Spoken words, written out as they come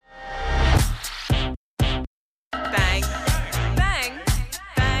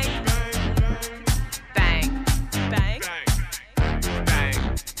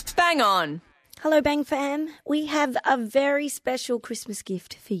Bang On. Hello, Bang fam. We have a very special Christmas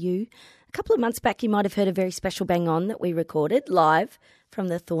gift for you. A couple of months back, you might have heard a very special Bang On that we recorded live from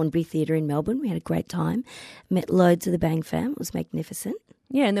the Thornbury Theatre in Melbourne. We had a great time. Met loads of the Bang fam. It was magnificent.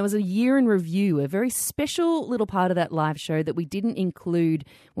 Yeah, and there was a year in review, a very special little part of that live show that we didn't include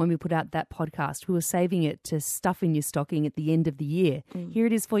when we put out that podcast. We were saving it to stuff in your stocking at the end of the year. Here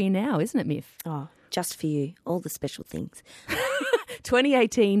it is for you now, isn't it, Miff? Oh, just for you. All the special things.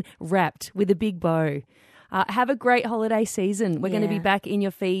 2018 wrapped with a big bow. Have a great holiday season. We're going to be back in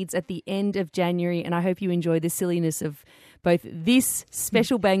your feeds at the end of January, and I hope you enjoy the silliness of both this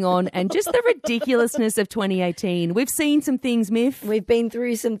special Bang On and just the ridiculousness of 2018. We've seen some things, Miff. We've been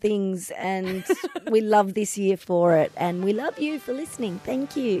through some things, and we love this year for it, and we love you for listening.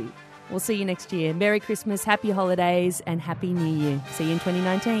 Thank you. We'll see you next year. Merry Christmas, Happy Holidays, and Happy New Year. See you in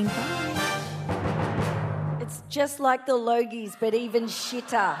 2019. Bye. It's just like the Logies, but even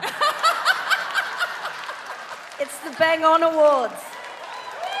shitter. It's the Bang On Awards.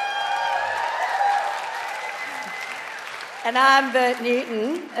 And I'm Bert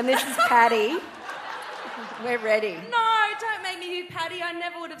Newton, and this is Patty. We're ready. No, don't make me do Patty. I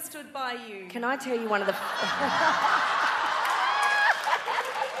never would have stood by you. Can I tell you one of the...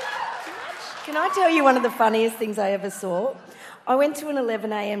 Can I tell you one of the funniest things I ever saw? I went to an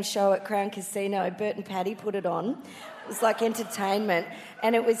 11 a.m. show at Crown Casino. Bert and Patty put it on. It was like entertainment.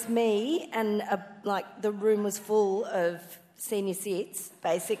 And it was me, and the room was full of senior cits,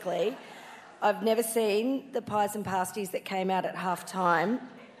 basically. I've never seen the pies and pasties that came out at half-time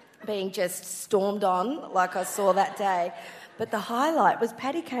being just stormed on like I saw that day. But the highlight was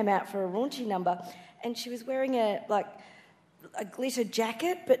Patty came out for a raunchy number, and she was wearing a glitter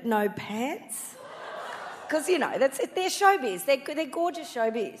jacket but no pants. Because, you know, they're showbiz. They're gorgeous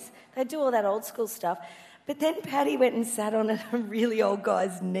showbiz. They do all that old school stuff. But then Patty went and sat on a really old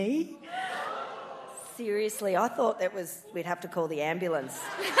guy's knee. Seriously, I thought we'd have to call the ambulance.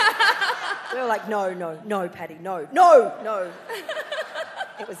 We were like, no, Patty, no.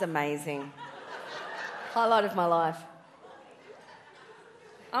 It was amazing. Highlight of my life.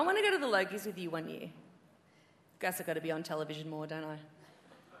 I want to go to the Logies with you one year. Guess I've got to be on television more, don't I?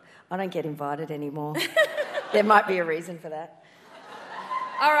 I don't get invited anymore. There might be a reason for that.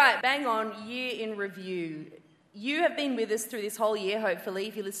 All right, Bang On, year in review. You have been with us through this whole year, hopefully,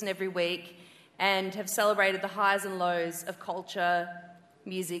 if you listen every week, and have celebrated the highs and lows of culture,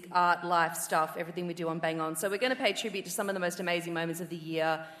 music, art, life stuff, everything we do on Bang On. So we're going to pay tribute to some of the most amazing moments of the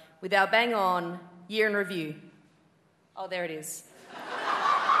year with our Bang On year in review. Oh, there it is.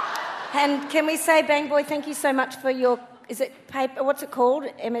 And can we say, Bang Boy, thank you so much for your... Is it paper? What's it called?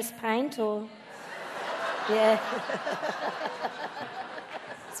 MS Paint or... Yeah.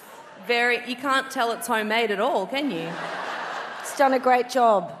 You can't tell it's homemade at all, can you? It's done a great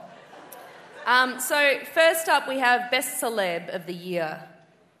job. So first up we have Best Celeb of the Year.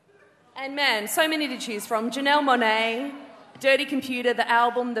 And man, so many to choose from. Janelle Monáe, Dirty Computer, the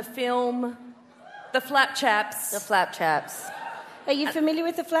album, the film, the Flapchaps. The Flapchaps. Are you familiar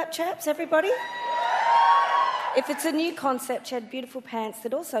with the Flapchaps, everybody? If it's a new concept, she had beautiful pants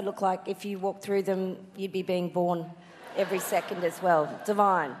that also look like if you walked through them, you'd be being born every second as well.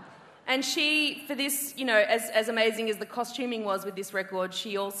 Divine. And she, for this, you know, as amazing as the costuming was with this record,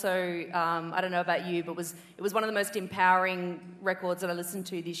 she also, I don't know about you, but it was one of the most empowering records that I listened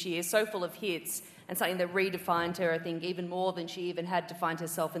to this year, so full of hits, and something that redefined her, I think, even more than she even had defined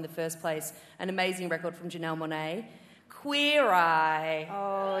herself in the first place. An amazing record from Janelle Monáe. Queer Eye.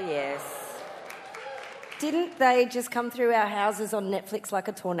 Oh, yes. Didn't they just come through our houses on Netflix like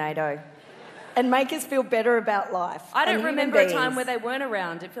a tornado and make us feel better about life? I don't remember a time where they weren't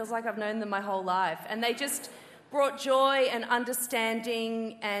around. It feels like I've known them my whole life. And they just brought joy and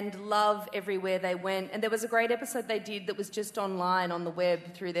understanding and love everywhere they went. And there was a great episode they did that was just online on the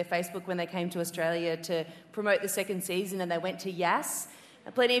web through their Facebook when they came to Australia to promote the second season, and they went to Yass.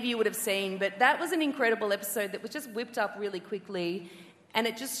 And plenty of you would have seen, but that was an incredible episode that was just whipped up really quickly. And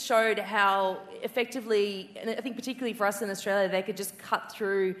it just showed how effectively, and I think particularly for us in Australia, they could just cut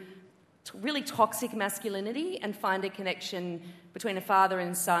through really toxic masculinity and find a connection between a father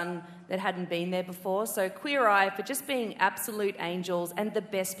and son that hadn't been there before. So Queer Eye for just being absolute angels and the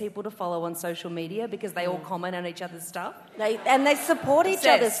best people to follow on social media because they all comment on each other's stuff. They support each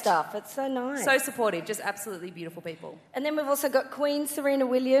other's stuff. It's so nice. So supportive, just absolutely beautiful people. And then we've also got Queen Serena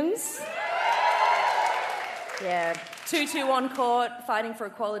Williams. Yeah. 2-2 on court, fighting for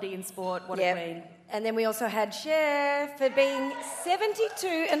equality in sport. What a queen. And then we also had Cher for being 72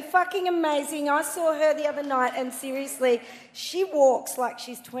 and fucking amazing. I saw her the other night and seriously, she walks like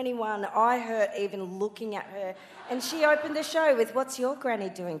she's 21. I hurt even looking at her. And she opened the show with, "What's your granny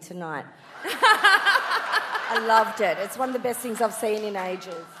doing tonight?" I loved it. It's one of the best things I've seen in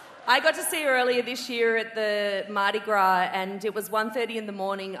ages. I got to see her earlier this year at the Mardi Gras, and it was 1:30 in the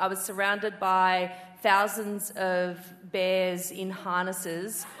morning. I was surrounded by thousands of bears in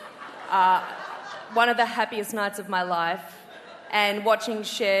harnesses. One of the happiest nights of my life. And watching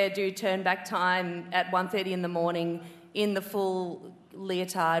Cher do Turn Back Time at 1:30 in the morning in the full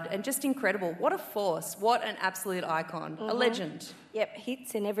leotard, and just incredible. What a force. What an absolute icon. A legend. Yep,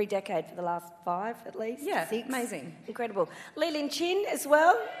 hits in every decade for the last 5 at least. Yeah, 6. amazing. Incredible. Lillian Chin as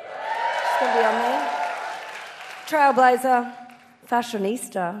well. She's going to be on there. Trailblazer,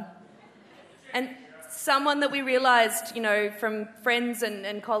 fashionista. And someone that we realised, from friends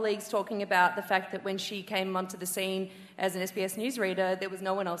and colleagues talking about the fact that when she came onto the scene as an SBS newsreader, there was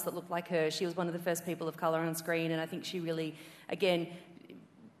no one else that looked like her. She was one of the first people of colour on screen, and I think she really, again,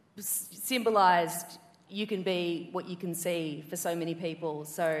 symbolised you can be what you can see for so many people.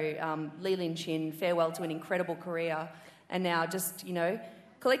 So Lillian Chin, farewell to an incredible career, and now just,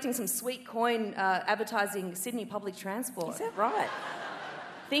 collecting some sweet coin advertising Sydney public transport. Is that right?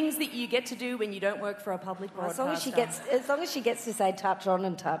 Things that you get to do when you don't work for a public broadcaster. As long as she gets to say touch on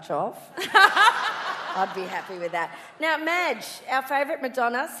and touch off, I'd be happy with that. Now, Madge, our favourite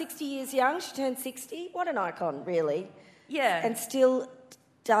Madonna, 60 years young. She turned 60. What an icon, really. Yeah. And still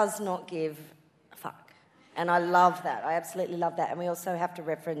does not give a fuck. And I love that. I absolutely love that. And we also have to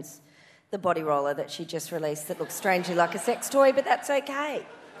reference the body roller that she just released that looks strangely like a sex toy, but that's okay.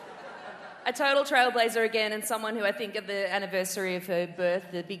 A total trailblazer again, and someone who I think at the anniversary of her birth,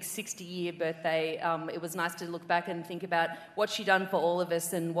 the big 60-year birthday, it was nice to look back and think about what she'd done for all of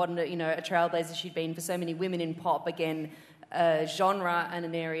us and what a trailblazer she'd been for so many women in pop. Again, a genre and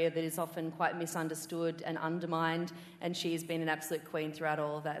an area that is often quite misunderstood and undermined, and she's been an absolute queen throughout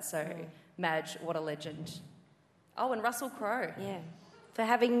all of that. So, Madge, what a legend. Oh, and Russell Crowe. Yeah. For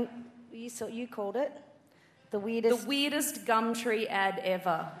having, you called it? The weirdest Gumtree ad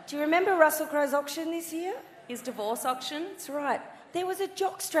ever. Do you remember Russell Crowe's auction this year? His divorce auction? That's right. There was a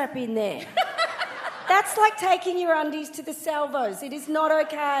jockstrap in there. That's like taking your undies to the salvos. It is not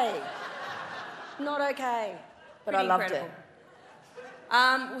okay. Not okay. But Pretty I loved incredible.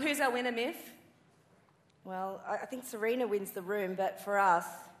 it. Who's our winner, Myth? Well, I think Serena wins the room, but for us...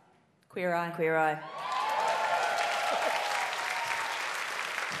 Queer Eye. Queer Eye.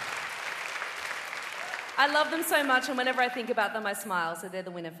 I love them so much, and whenever I think about them, I smile, so they're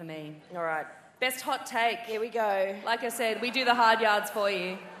the winner for me. All right. Best hot take. Here we go. Like I said, we do the hard yards for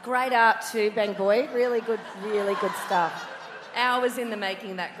you. Great art too, Bang Boy. Really good stuff. Hours in the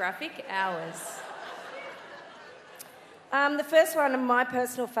making, that graphic. Hours. The first one, my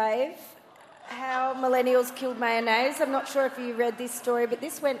personal fave, how millennials killed mayonnaise. I'm not sure if you read this story, but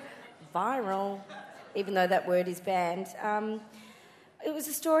this went viral, even though that word is banned. It was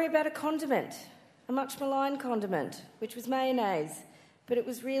a story about a condiment. A much maligned condiment, which was mayonnaise. But it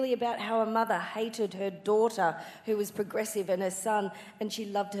was really about how a mother hated her daughter, who was progressive, and her son, and she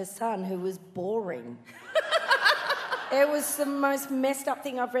loved her son, who was boring. It was the most messed up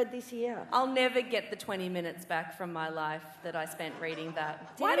thing I've read this year. I'll never get the 20 minutes back from my life that I spent reading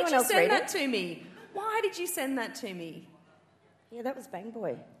that. Did Why did anyone you else send read that it? to me? Why did you send that to me? Yeah, that was Bang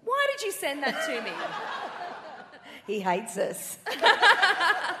Boy. Why did you send that to me? He hates us.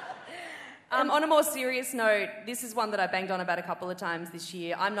 On a more serious note, this is one that I banged on about a couple of times this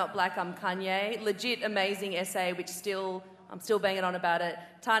year. I'm Not Black, I'm Kanye. Legit amazing essay, which I'm still banging on about it.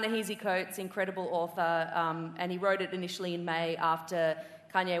 Ta-Nehisi Coates, incredible author, and he wrote it initially in May after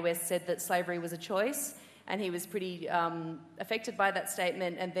Kanye West said that slavery was a choice, and he was pretty affected by that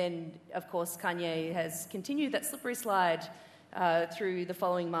statement. And then, of course, Kanye has continued that slippery slide through the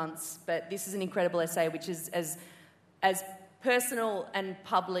following months. But this is an incredible essay, which is as personal and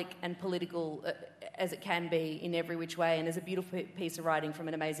public and political as it can be in every which way, and as a beautiful piece of writing from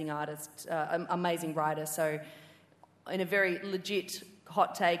an amazing artist, amazing writer. So, in a very legit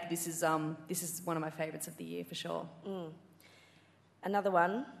hot take, this is one of my favourites of the year for sure. Another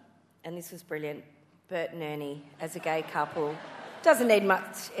one, and this was brilliant. Bert and Ernie as a gay couple. Doesn't need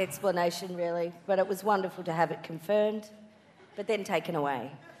much explanation really, but it was wonderful to have it confirmed, but then taken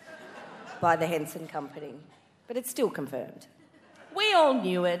away by the Henson Company. But it's still confirmed. We all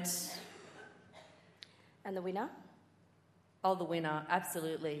knew it. And the winner? Oh, the winner,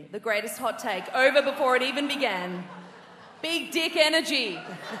 absolutely. The greatest hot take, over before it even began. Big dick energy.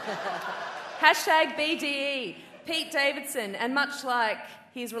 #BDE. Pete Davidson, and much like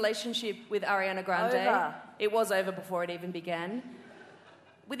his relationship with Ariana Grande. Over. It was over before it even began.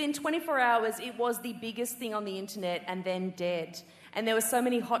 Within 24 hours, it was the biggest thing on the internet and then dead. And there were so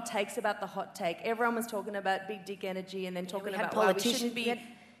many hot takes about the hot take. Everyone was talking about big dick energy and then talking about why we shouldn't be...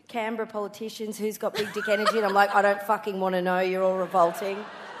 Canberra politicians, who's got big dick energy, and I'm like, I don't fucking want to know, you're all revolting.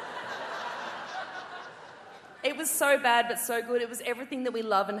 It was so bad but so good. It was everything that we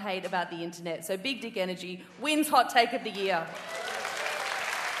love and hate about the internet. So big dick energy wins hot take of the year.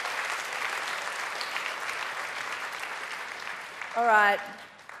 All right,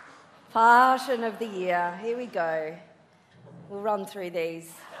 fashion of the year. Here we go. We'll run through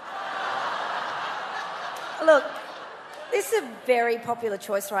these. Look, this is a very popular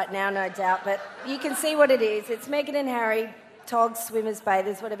choice right now, no doubt, but you can see what it is. It's Meghan and Harry, togs, swimmers,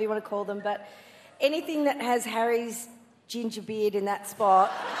 bathers, whatever you want to call them, but anything that has Harry's ginger beard in that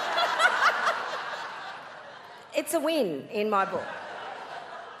spot, it's a win in my book.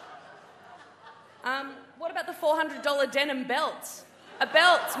 What about the $400 denim belt? A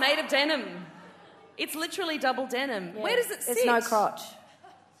belt made of denim. It's literally double denim. Yeah. Where does it sit? There's no crotch.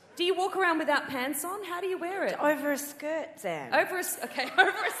 Do you walk around without pants on? How do you wear it? Over a skirt, Zan. Over a skirt.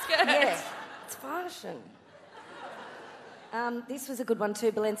 Yeah, it's fashion. This was a good one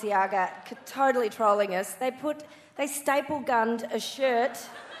too, Balenciaga, totally trolling us. They staple gunned a shirt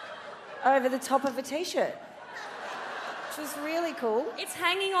over the top of a t-shirt, which was really cool. It's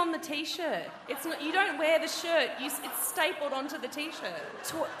hanging on the t-shirt. It's not. You don't wear the shirt. It's stapled onto the t-shirt.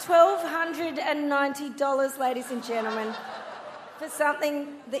 $1,290, ladies and gentlemen, for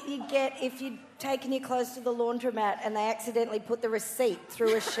something that you get if you've taken your clothes to the laundromat and they accidentally put the receipt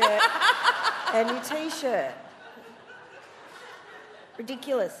through a shirt and your t-shirt.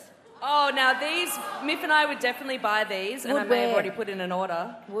 Ridiculous. Oh, now these, Miff and I would definitely buy these, and I may have already put in an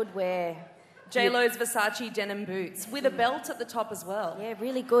order. Would wear. J-Lo's Versace denim boots with a belt at the top as well. Yeah,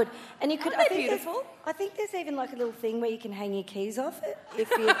 really good. And you could. Aren't they beautiful? I think there's even like a little thing where you can hang your keys off it if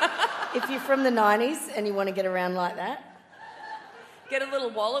you're from the 90s and you want to get around like that. Get a little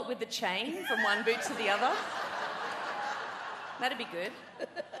wallet with the chain from one boot to the other. That'd be good.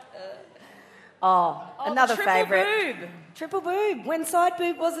 Another favourite. Triple boob. Triple boob. When side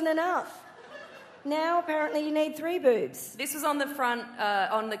boob wasn't enough. Now apparently you need 3 boobs. This was on the front,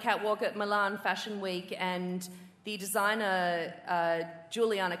 on the catwalk at Milan Fashion Week, and the designer,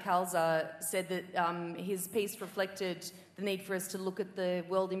 Giuliano Calza, said that his piece reflected the need for us to look at the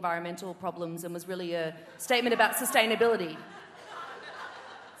world environmental problems and was really a statement about sustainability.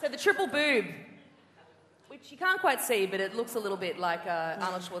 So the triple boob, which you can't quite see, but it looks a little bit like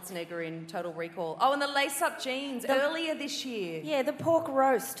Arnold Schwarzenegger in Total Recall. Oh, and the lace-up jeans earlier this year. Yeah, the pork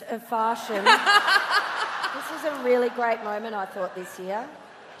roast of fashion. This was a really great moment, I thought, this year.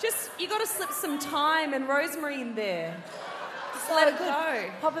 You got to slip some thyme and rosemary in there. Just let it go.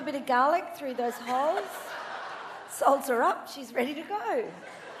 Pop a bit of garlic through those holes. Salts her up. She's ready to go.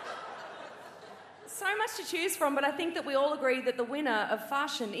 So much to choose from, but I think that we all agree that the winner of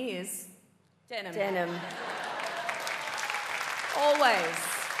fashion is denim. Denim. Always.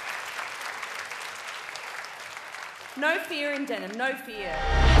 No fear in denim, no fear.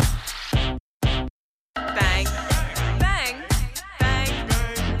 Bang. Bang. Bang.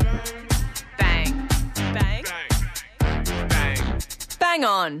 Bang. Bang. Bang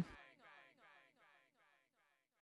on.